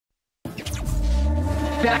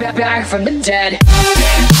back from the dead.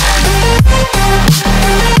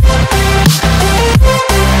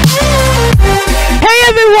 Hey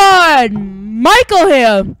everyone, Michael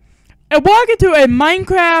here, and welcome to a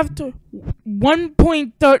Minecraft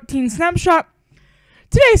 1.13 snapshot.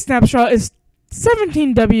 Today's snapshot is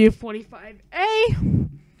 17W45A.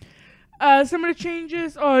 Some of the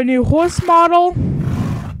changes are a new horse model.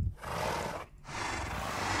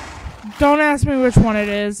 Don't ask me which one it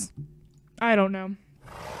is. I don't know.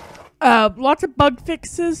 Lots of bug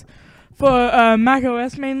fixes for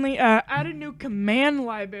macOS mainly. Add a new command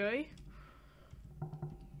library.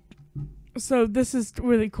 So this is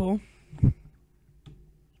really cool.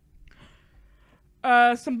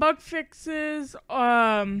 Some bug fixes.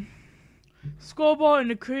 Scrollbar in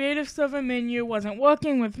the creative server menu wasn't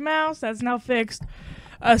working with mouse. That's now fixed.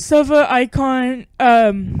 Server icon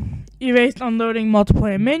erased on loading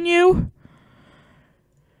multiplayer menu.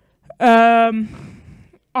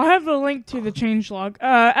 I'll have a link to the changelog.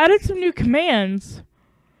 Added some new commands.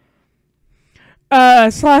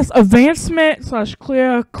 Slash advancement, slash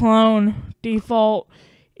clear, clone, default,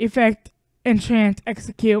 effect, enchant,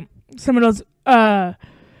 execute. Some of those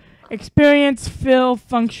experience, fill,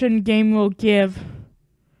 function, game will give.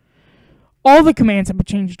 All the commands have been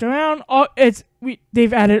changed around.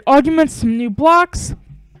 They've added arguments, some new blocks,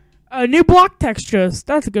 new block textures.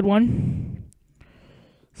 That's a good one.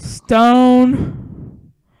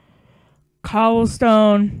 Stone,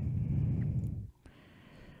 cobblestone.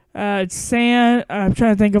 Sand. I'm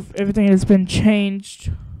trying to think of everything that's been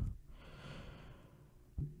changed.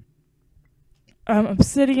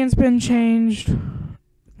 Obsidian's been changed.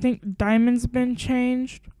 I think diamond's been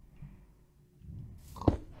changed.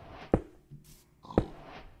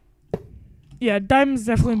 Yeah, diamond's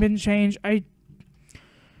definitely been changed. I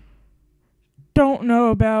don't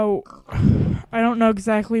know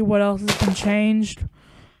exactly what else has been changed.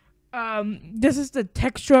 This is the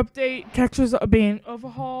texture update. Textures are being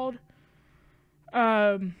overhauled.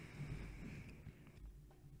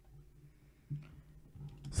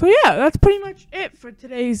 So yeah, that's pretty much it for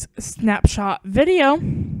today's snapshot video.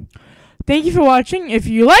 Thank you for watching. If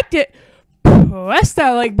you liked it, press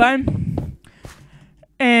that like button.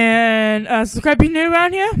 And subscribe if you're new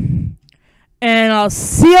around here. And I'll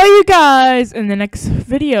see all you guys in the next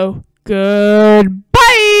video.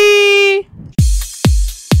 Goodbye!